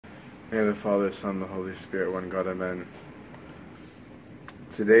In the name of the Father, Son, and the Holy Spirit, one God, Amen.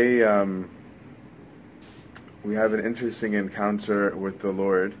 Today, we have an interesting encounter with the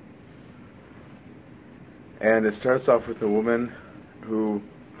Lord. And it starts off with a woman who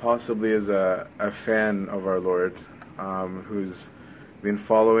possibly is a fan of our Lord, who's been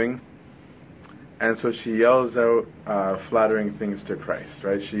following. And so she yells out flattering things to Christ,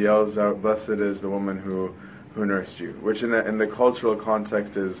 right? She yells out, "Blessed is the woman who nursed you," which in the cultural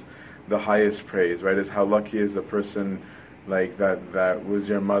context is the highest praise, right? Is how lucky is the person like that was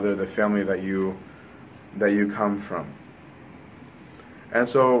your mother, the family that you come from. And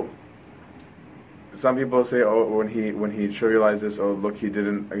so some people say, oh, when he trivialized this, oh, look, he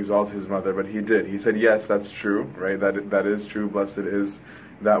didn't exalt his mother, but he did. He said, yes, that's true, right? That is true. Blessed is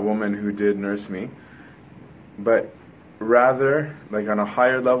that woman who did nurse me. But rather, like on a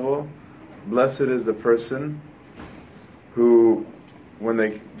higher level, blessed is the person who, when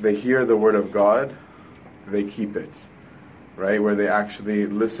they hear the word of God, they keep it, right? Where they actually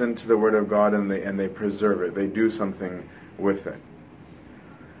listen to the word of God and they preserve it. They do something with it.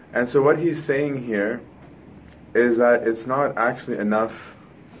 And so what he's saying here is that it's not actually enough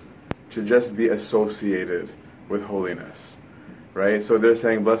to just be associated with holiness, right? So they're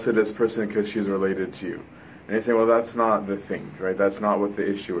saying, blessed is this person because she's related to you. And he's saying, well, that's not the thing, right? That's not what the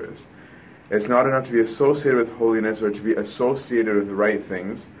issue is. It's not enough to be associated with holiness or to be associated with right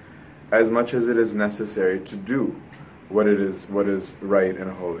things as much as it is necessary to do what is right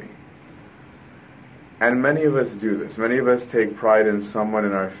and holy. And many of us do this. Many of us take pride in someone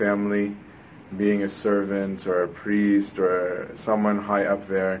in our family being a servant or a priest or someone high up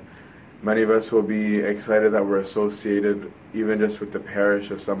there. Many of us will be excited that we're associated even just with the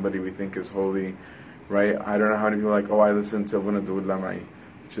parish of somebody we think is holy, right? I don't know how many people are like, oh, I listen to Abuna Dawood Lamai,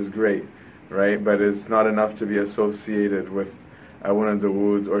 which is great, right? But it's not enough to be associated with Abuna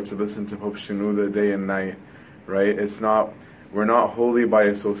Dawood or to listen to Pope Shenouda day and night, right? We're not holy by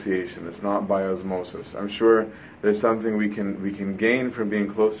association. It's not by osmosis. I'm sure there's something we can gain from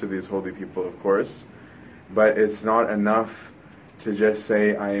being close to these holy people, of course, but it's not enough to just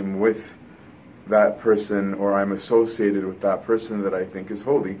say I am with that person or I'm associated with that person that I think is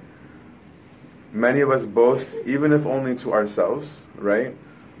holy. Many of us boast, even if only to ourselves, right,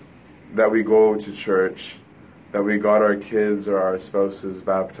 that we go to church, that we got our kids or our spouses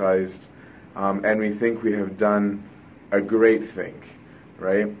baptized, and we think we have done a great thing,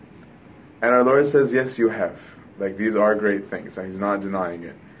 right? And our Lord says, yes, you have. Like, these are great things, and He's not denying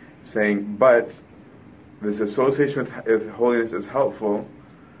it. Saying, but this association with holiness is helpful,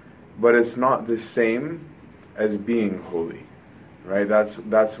 but it's not the same as being holy, right?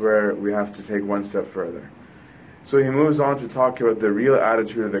 That's where we have to take one step further. So he moves on to talk about the real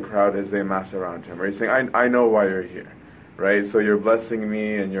attitude of the crowd as they mass around him. Right? He's saying, I know why you're here, right? So you're blessing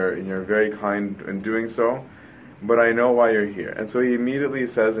me and you're very kind in doing so, but I know why you're here. And so he immediately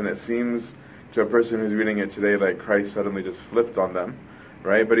says, and it seems to a person who's reading it today like Christ suddenly just flipped on them,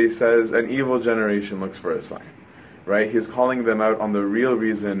 right? But he says, an evil generation looks for a sign, right? He's calling them out on the real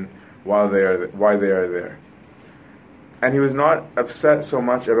reason why they are there. And he was not upset so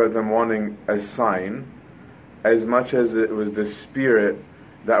much about them wanting a sign as much as it was the spirit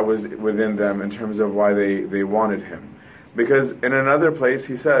that was within them in terms of why they wanted him. Because in another place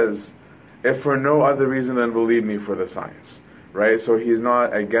he says, if for no other reason than believe me for the signs, right? So he's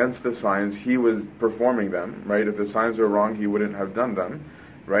not against the signs, he was performing them, right? If the signs were wrong, he wouldn't have done them,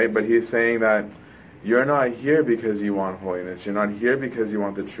 right? But he's saying that you're not here because you want holiness, you're not here because you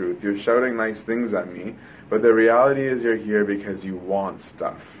want the truth, you're shouting nice things at me, but the reality is you're here because you want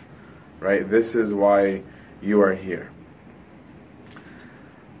stuff, right? This is why you are here.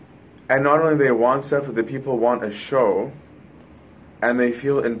 And not only they want stuff, but the people want a show, and they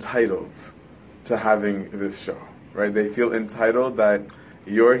feel entitled to having this show, right? They feel entitled that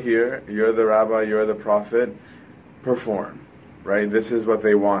you're here, you're the rabbi, you're the prophet, perform, right? This is what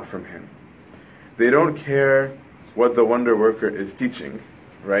they want from him. They don't care what the wonder worker is teaching,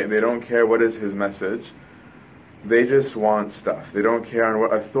 right? They don't care what is his message. They just want stuff. They don't care on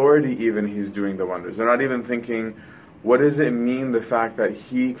what authority even he's doing the wonders. They're not even thinking, what does it mean the fact that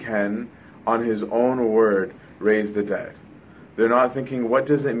he can, on his own word, raise the dead? They're not thinking, what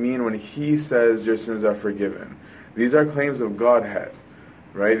does it mean when he says your sins are forgiven? These are claims of Godhead,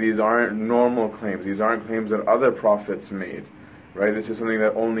 right? These aren't normal claims. These aren't claims that other prophets made, right? This is something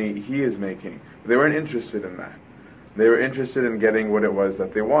that only he is making. They weren't interested in that. They were interested in getting what it was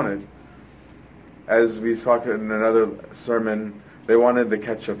that they wanted. As we talked in another sermon, they wanted the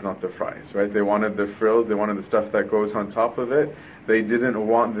ketchup, not the fries, right? They wanted the frills, they wanted the stuff that goes on top of it. They didn't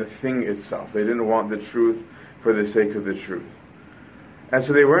want the thing itself. They didn't want the truth for the sake of the truth. And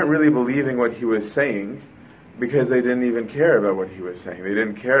so they weren't really believing what he was saying because they didn't even care about what he was saying. They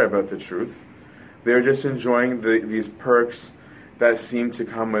didn't care about the truth. They were just enjoying these perks that seemed to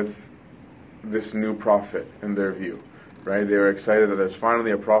come with this new prophet in their view, right? They were excited that there's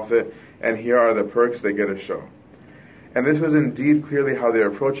finally a prophet, and here are the perks they get to show. And this was indeed clearly how they were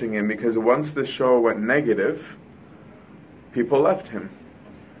approaching him, because once the show went negative, people left him,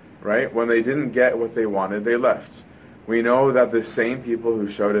 right? When they didn't get what they wanted, they left. We know that the same people who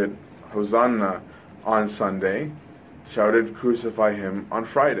shouted Hosanna on Sunday shouted crucify him on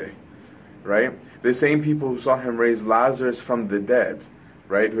Friday, right? The same people who saw him raise Lazarus from the dead,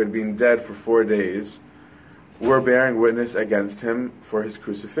 right, who had been dead for 4 days, were bearing witness against him for his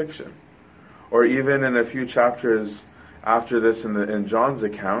crucifixion. Or even in a few chapters after this in John's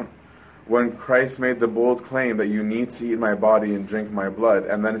account, when Christ made the bold claim that you need to eat my body and drink my blood,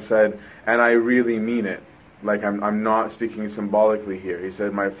 and then said, and I really mean it, like I'm not speaking symbolically here. He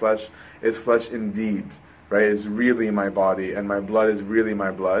said, my flesh is flesh indeed, right? It's really my body, and my blood is really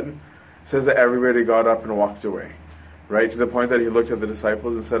my blood. It says that everybody got up and walked away, right? To the point that he looked at the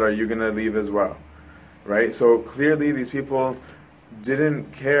disciples and said, are you going to leave as well? Right? So clearly these people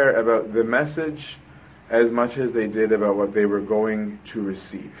didn't care about the message as much as they did about what they were going to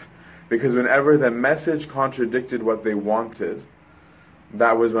receive. Because whenever the message contradicted what they wanted,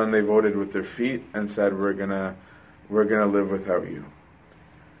 that was when they voted with their feet and said, we're gonna live without you.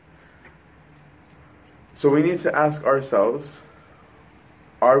 So we need to ask ourselves,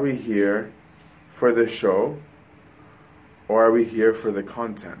 are we here for the show, or are we here for the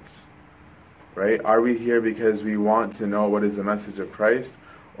content? Right? Are we here because we want to know what is the message of Christ,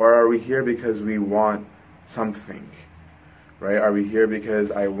 or are we here because we want something? Right? Are we here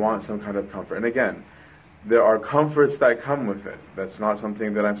because I want some kind of comfort? And again, there are comforts that come with it. That's not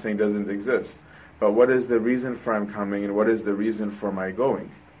something that I'm saying doesn't exist. But what is the reason for I'm coming, and what is the reason for my going?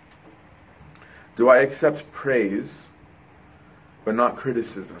 Do I accept praise, but not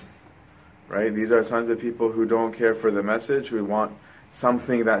criticism? Right? These are signs of people who don't care for the message, who want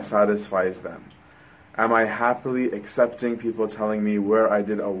something that satisfies them. Am I happily accepting people telling me where I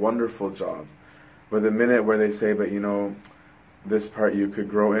did a wonderful job? But the minute where they say, but this part you could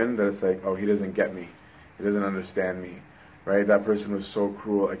grow in, that it's like, oh, he doesn't get me. He doesn't understand me. Right? That person was so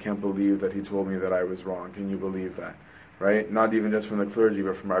cruel. I can't believe that he told me that I was wrong. Can you believe that? Right? Not even just from the clergy,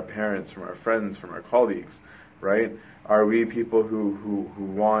 but from our parents, from our friends, from our colleagues. Right? Are we people who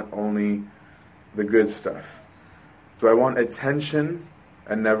want only the good stuff? Do I want attention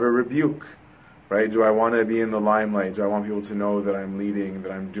and never rebuke? Right? Do I want to be in the limelight? Do I want people to know that I'm leading,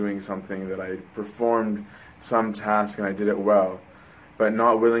 that I'm doing something, that I performed some task and I did it well, but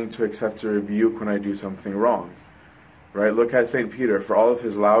not willing to accept a rebuke when I do something wrong? Right? Look at St. Peter. For all of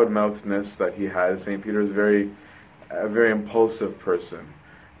his loudmouthness that he had, St. Peter is a very impulsive person.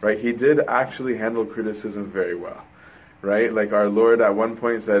 Right? He did actually handle criticism very well. Right? Like our Lord at one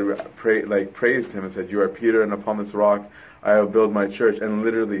point said, praised him and said, you are Peter, and upon this rock I will build my church. And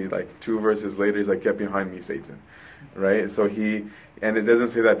literally, 2 verses later, he's like, get behind me, Satan. Right? So and it doesn't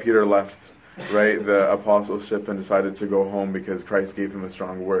say that Peter left, right, the apostleship and decided to go home because Christ gave him a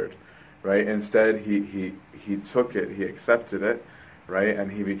strong word. Right? Instead, he took it, he accepted it, right?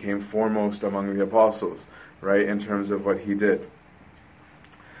 And he became foremost among the apostles, right, in terms of what he did.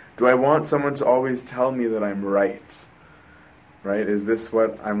 Do I want someone to always tell me that I'm right? Right? Is this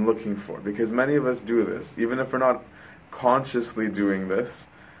what I'm looking for? Because many of us do this. Even if we're not consciously doing this,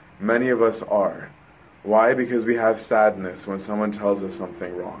 many of us are. Why? Because we have sadness when someone tells us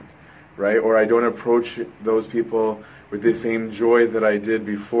something wrong. Right? Or I don't approach those people with the same joy that I did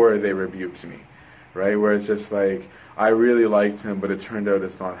before they rebuked me. Right? Where it's just like, I really liked him, but it turned out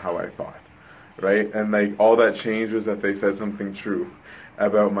it's not how I thought. Right? And all that changed was that they said something true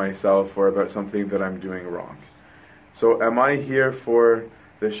about myself or about something that I'm doing wrong. So am I here for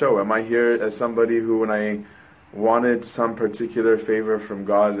the show? Am I here as somebody who, when I wanted some particular favor from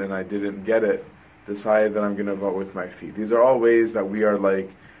God and I didn't get it, decided that I'm going to vote with my feet? These are all ways that we are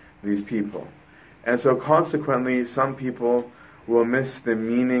like these people. And so consequently, some people will miss the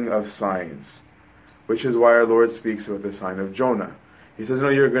meaning of signs, which is why our Lord speaks about the sign of Jonah. He says, no,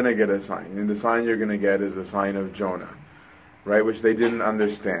 you're going to get a sign. And the sign you're going to get is the sign of Jonah, right? Which they didn't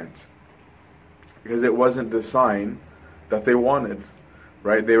understand. Because it wasn't the sign that they wanted,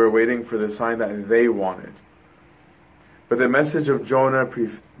 right? They were waiting for the sign that they wanted. But the message of Jonah,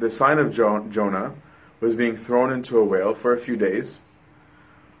 the sign of Jonah, was being thrown into a whale for a few days.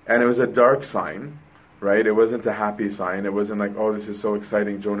 And it was a dark sign, right? It wasn't a happy sign. It wasn't like, oh, this is so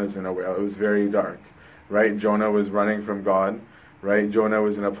exciting, Jonah's in a whale. It was very dark, right? Jonah was running from God, right? Jonah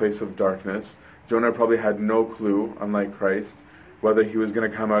was in a place of darkness. Jonah probably had no clue, unlike Christ, whether he was going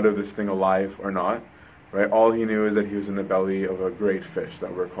to come out of this thing alive or not, right? All he knew is that he was in the belly of a great fish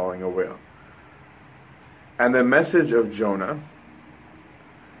that we're calling a whale. And the message of Jonah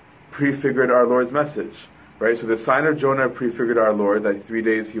prefigured our Lord's message, right? So the sign of Jonah prefigured our Lord, that 3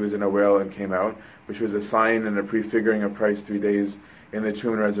 days he was in a whale and came out, which was a sign and a prefiguring of Christ's 3 days in the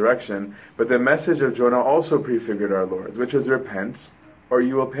tomb and resurrection. But the message of Jonah also prefigured our Lord, which was repent or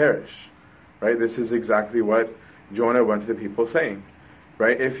you will perish, right? This is exactly what Jonah went to the people saying,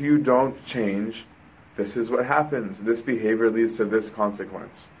 right? If you don't change, this is what happens. This behavior leads to this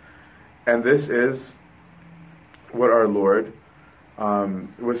consequence. And this is what our Lord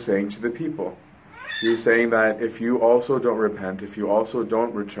was saying to the people. He was saying that if you also don't repent, if you also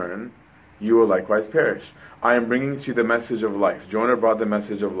don't return, you will likewise perish. I am bringing to you the message of life. Jonah brought the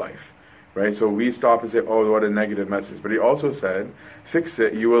message of life, right? So we stop and say, oh, what a negative message. But he also said, fix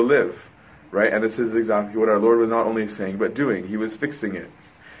it, you will live, right? And this is exactly what our Lord was not only saying, but doing. He was fixing it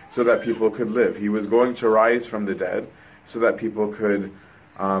so that people could live. He was going to rise from the dead so that people could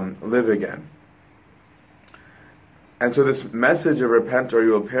live again. And so this message of repent or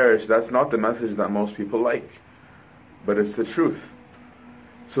you will perish, that's not the message that most people like, but it's the truth.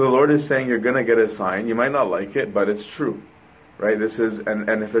 So the Lord is saying you're going to get a sign. You might not like it, but it's true, right? This is, and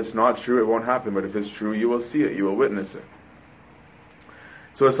if it's not true, it won't happen. But if it's true, you will see it. You will witness it.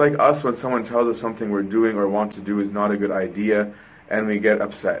 So it's like us when someone tells us something we're doing or want to do is not a good idea, and we get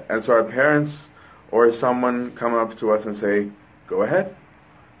upset. And so our parents or someone come up to us and say, go ahead,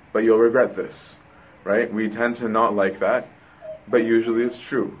 but you'll regret this. Right? We tend to not like that, but usually it's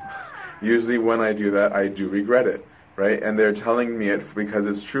true. Usually when I do that, I do regret it, right? And they're telling me it because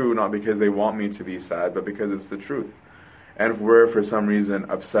it's true, not because they want me to be sad, but because it's the truth. And we're, for some reason,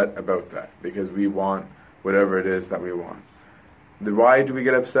 upset about that, because we want whatever it is that we want. Why do we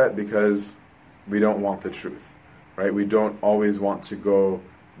get upset? Because we don't want the truth, right? We don't always want to go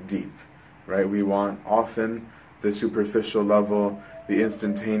deep, right? We want often the superficial level, the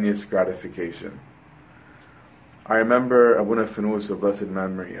instantaneous gratification. I remember Abuna Fanus, of blessed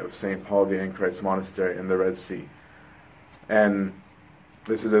memory, of St. Paul the Anchorite's Monastery in the Red Sea. And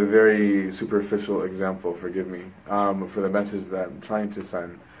this is a very superficial example, forgive me, for the message that I'm trying to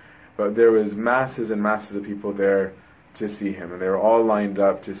send. But there was masses and masses of people there to see him, and they were all lined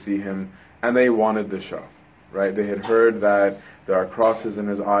up to see him, and they wanted the show, right? They had heard that there are crosses in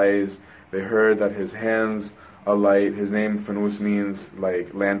his eyes. They heard that his hands alight. His name Fanus means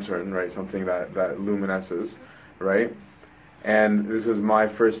like lantern, right? Something that luminesces. Right? And this was my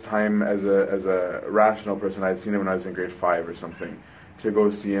first time as a rational person. I had seen him when I was in grade 5 or something, to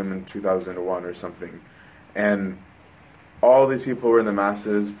go see him in 2001 or something. And all these people were in the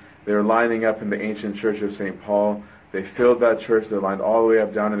masses. They were lining up in the ancient church of St. Paul. They filled that church. They lined all the way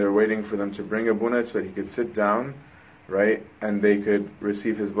up down, and they were waiting for them to bring Abuna so that he could sit down, right? And they could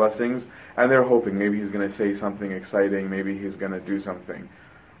receive his blessings. And they're hoping maybe he's going to say something exciting. Maybe he's going to do something.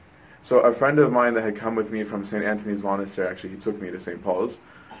 So a friend of mine that had come with me from St. Anthony's Monastery, actually he took me to St. Paul's,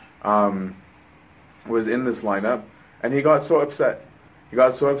 was in this lineup, and he got so upset. He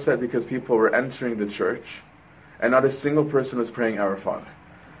got so upset because people were entering the church, and not a single person was praying Our Father.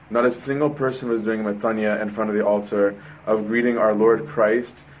 Not a single person was doing Matanya in front of the altar of greeting our Lord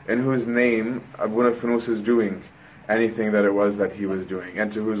Christ, in whose name Abuna Fanus is doing anything that it was that he was doing,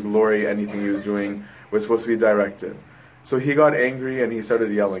 and to whose glory anything he was doing was supposed to be directed. So he got angry and he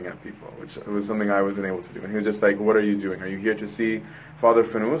started yelling at people, which was something I wasn't able to do. And he was just like, what are you doing? Are you here to see Father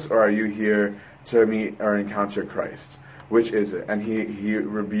Fanus, or are you here to meet or encounter Christ? Which is it? And he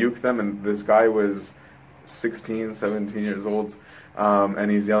rebuked them, and this guy was 16, 17 years old, and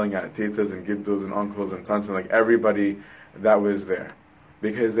he's yelling at tetas and giddos and uncles and tantes and like everybody that was there,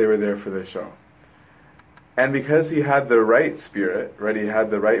 because they were there for the show. And because he had the right spirit, right, he had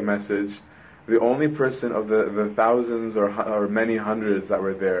the right message, the only person of the thousands or many hundreds that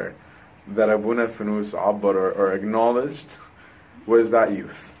were there that Abuna Fanus abbar or acknowledged was that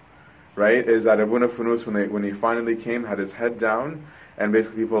youth, right? Is that Abuna Fanus, when he finally came, had his head down, and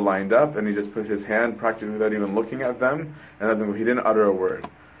basically people lined up, and he just put his hand practically without even looking at them, and he didn't utter a word.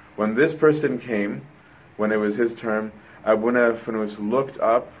 When this person came, when it was his turn, Abuna Fanus looked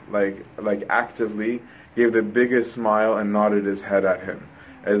up, like actively, gave the biggest smile, and nodded his head at him,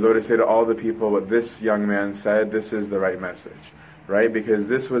 as though to say to all the people, what this young man said, this is the right message, right? Because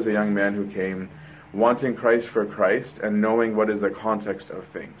this was a young man who came wanting Christ for Christ and knowing what is the context of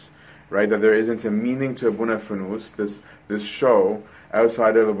things, right? That there isn't a meaning to Abuna Fanus, this show,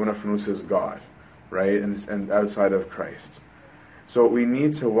 outside of Abuna Fanus's God, right? And outside of Christ. So we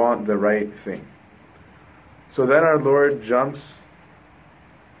need to want the right thing. So then our Lord jumps...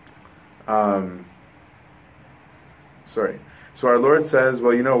 So So our Lord says,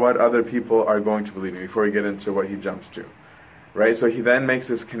 well, you know what? Other people are going to believe me, before we get into what he jumps to. Right? So he then makes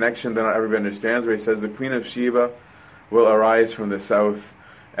this connection that not everybody understands, where he says the Queen of Sheba will arise from the south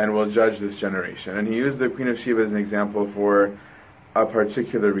and will judge this generation. And he used the Queen of Sheba as an example for a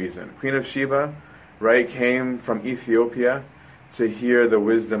particular reason. Queen of Sheba, right, came from Ethiopia to hear the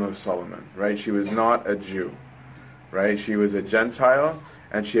wisdom of Solomon. Right? She was not a Jew. Right? She was a Gentile,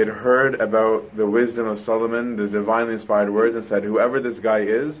 and she had heard about the wisdom of Solomon, the divinely inspired words, and said, whoever this guy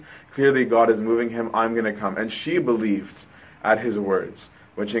is, clearly God is moving him, I'm going to come. And she believed at his words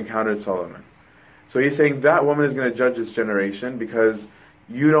when she encountered Solomon. So he's saying that woman is going to judge this generation because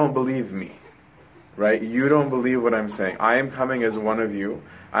you don't believe me. Right? You don't believe what I'm saying. I am coming as one of you.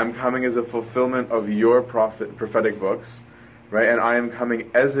 I'm coming as a fulfillment of your prophetic books. Right? And I am coming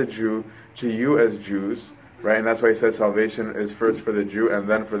as a Jew to you as Jews. Right? And that's why he says salvation is first for the Jew and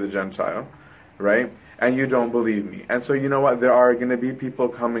then for the Gentile. Right? And you don't believe me. And so you know what? There are going to be people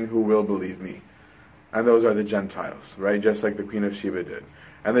coming who will believe me. And those are the Gentiles. Right? Just like the Queen of Sheba did.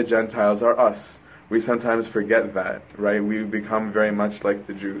 And the Gentiles are us. We sometimes forget that. Right? We become very much like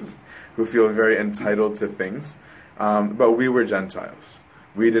the Jews, who feel very entitled to things. But we were Gentiles.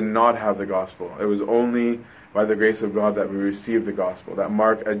 We did not have the gospel. It was only by the grace of God that we received the gospel. That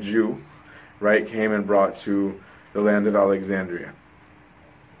Mark, a Jew, right, came and brought to the land of Alexandria.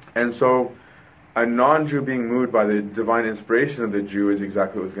 And so a non-Jew being moved by the divine inspiration of the Jew is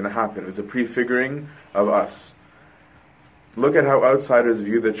exactly what was going to happen. It was a prefiguring of us. Look at how outsiders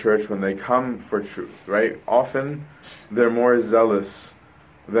view the church when they come for truth, right? Often they're more zealous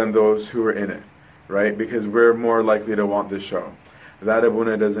than those who are in it, right? Because we're more likely to want the show. That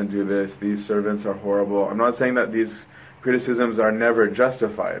Abuna doesn't do this, these servants are horrible. I'm not saying that these criticisms are never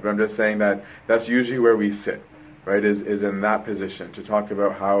justified, but I'm just saying that that's usually where we sit, right, is in that position, to talk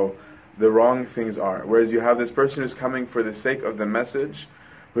about how the wrong things are. Whereas you have this person who's coming for the sake of the message,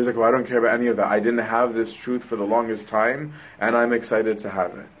 who's like, well, I don't care about any of that. I didn't have this truth for the longest time, and I'm excited to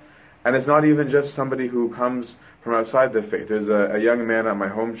have it. And it's not even just somebody who comes from outside the faith. There's a young man at my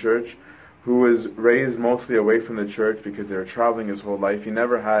home church who was raised mostly away from the church because they were traveling his whole life. He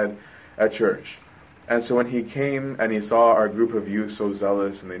never had a church. And so when he came and he saw our group of youth so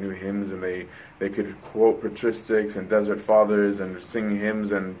zealous, and they knew hymns, and they could quote patristics and desert fathers and sing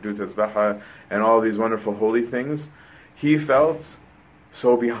hymns and do tasbihah and all these wonderful holy things, he felt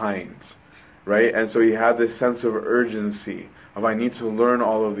so behind, right? And so he had this sense of urgency of, I need to learn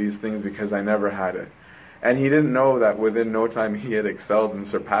all of these things because I never had it. And he didn't know that within no time he had excelled and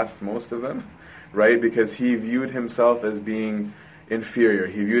surpassed most of them, right? Because he viewed himself as being inferior.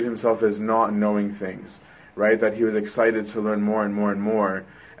 He viewed himself as not knowing things, right? That he was excited to learn more and more and more.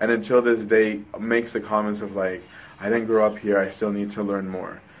 And until this day makes the comments of like, I didn't grow up here, I still need to learn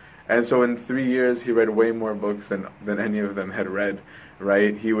more. And so in 3 years he read way more books than any of them had read,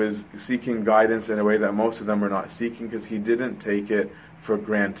 right? He was seeking guidance in a way that most of them were not seeking, because he didn't take it for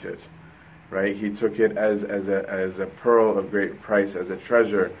granted, right? He took it as a pearl of great price, as a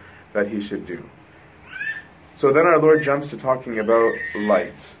treasure that he should do. So then our Lord jumps to talking about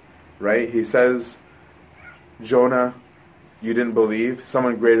light, right? He says, Jonah, you didn't believe.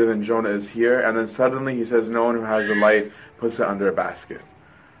 Someone greater than Jonah is here. And then suddenly he says, no one who has the light puts it under a basket,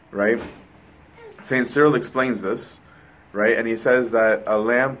 right? St. Cyril explains this, right? And he says that a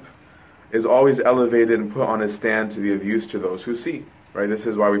lamp is always elevated and put on a stand to be of use to those who see, right? This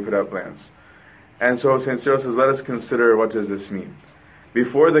is why we put up lamps. And so St. Cyril says, let us consider, what does this mean?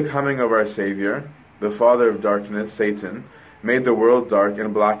 Before the coming of our Savior, the father of darkness, Satan, made the world dark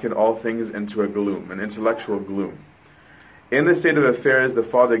and blackened all things into a gloom, an intellectual gloom. In this state of affairs, the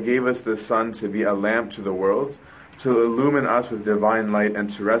Father gave us the Son to be a lamp to the world, to illumine us with divine light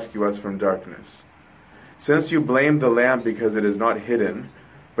and to rescue us from darkness. Since you blame the lamp because it is not hidden,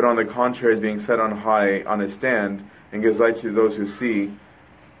 but on the contrary is being set on high on a stand and gives light to those who see,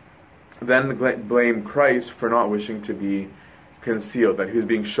 then blame Christ for not wishing to be concealed, that he was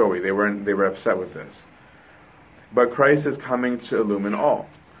being showy. They were upset with this. But Christ is coming to illumine all,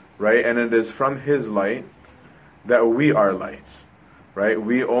 right? And it is from his light that we are lights, right?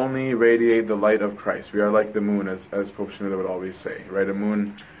 We only radiate the light of Christ. We are like the moon, as Pope Shenouda would always say, right? A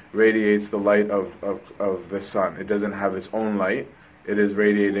moon radiates the light of the sun. It doesn't have its own light. It is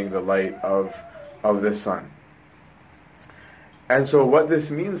radiating the light of the sun. And so what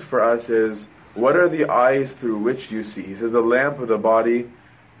this means for us is, what are the eyes through which you see? He says the lamp of the body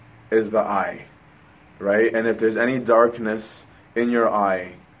is the eye, right? And if there's any darkness in your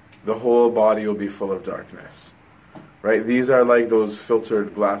eye, the whole body will be full of darkness, right? These are like those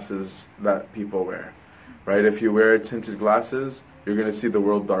filtered glasses that people wear, right? If you wear tinted glasses, you're going to see the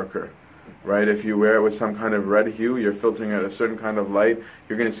world darker, right? If you wear it with some kind of red hue, you're filtering out a certain kind of light,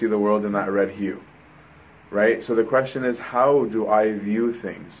 you're going to see the world in that red hue, right? So the question is, how do I view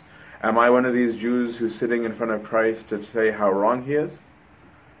things? Am I one of these Jews who's sitting in front of Christ to say how wrong he is,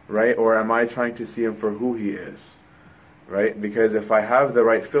 right? Or am I trying to see him for who he is, right? Because if I have the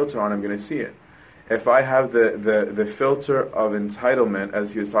right filter on, I'm going to see it. If I have the filter of entitlement,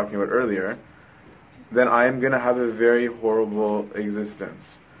 as he was talking about earlier, then I am going to have a very horrible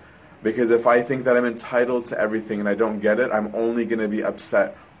existence. Because if I think that I'm entitled to everything and I don't get it, I'm only going to be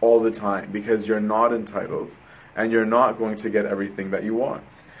upset all the time, because you're not entitled and you're not going to get everything that you want.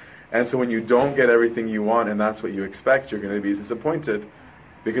 And so when you don't get everything you want and that's what you expect, you're going to be disappointed,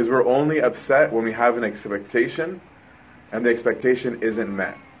 because we're only upset when we have an expectation and the expectation isn't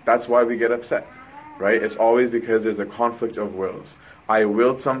met. That's why we get upset, right? It's always because there's a conflict of wills. I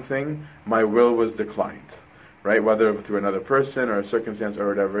willed something, my will was declined, right? Whether through another person or a circumstance or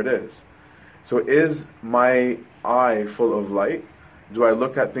whatever it is. So is my eye full of light? Do I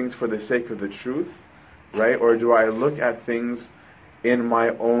look at things for the sake of the truth, right? Or do I look at things in my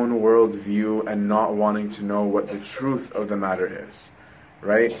own worldview and not wanting to know what the truth of the matter is,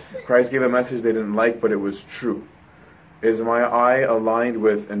 right? Christ gave a message they didn't like, but it was true. Is my eye aligned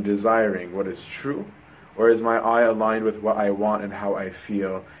with and desiring what is true? Or is my eye aligned with what I want and how I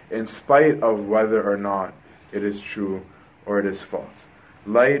feel, in spite of whether or not it is true or it is false?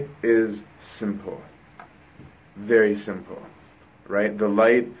 Light is simple. Very simple, right? The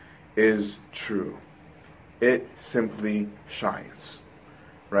light is true. It simply shines,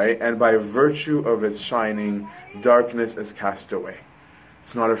 right? And by virtue of its shining, darkness is cast away.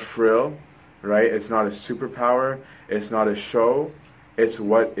 It's not a frill, right? It's not a superpower. It's not a show. It's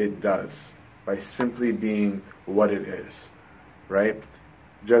what it does by simply being what it is, right?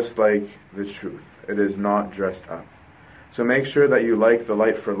 Just like the truth. It is not dressed up. So make sure that you like the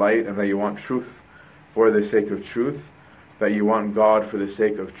light for light, and that you want truth for the sake of truth, that you want God for the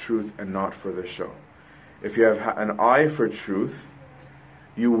sake of truth and not for the show. If you have an eye for truth,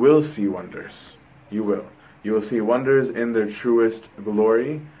 you will see wonders. You will. You will see wonders in their truest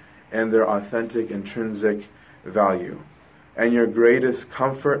glory and their authentic, intrinsic value. And your greatest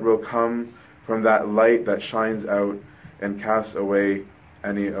comfort will come from that light that shines out and casts away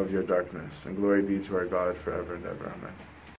any of your darkness. And glory be to our God forever and ever. Amen.